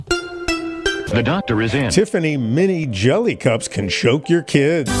The doctor is in. Tiffany mini jelly cups can choke your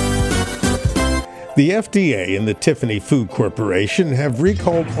kids. The FDA and the Tiffany Food Corporation have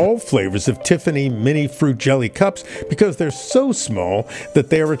recalled all flavors of Tiffany mini fruit jelly cups because they're so small that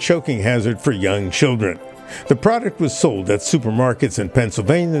they are a choking hazard for young children. The product was sold at supermarkets in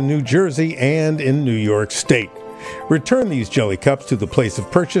Pennsylvania, New Jersey, and in New York State. Return these jelly cups to the place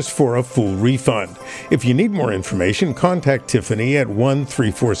of purchase for a full refund. If you need more information, contact Tiffany at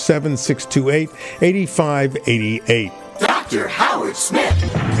 1-347-628-8588. Dr. Howard Smith,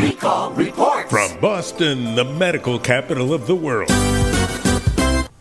 Recall Report. From Boston, the medical capital of the world.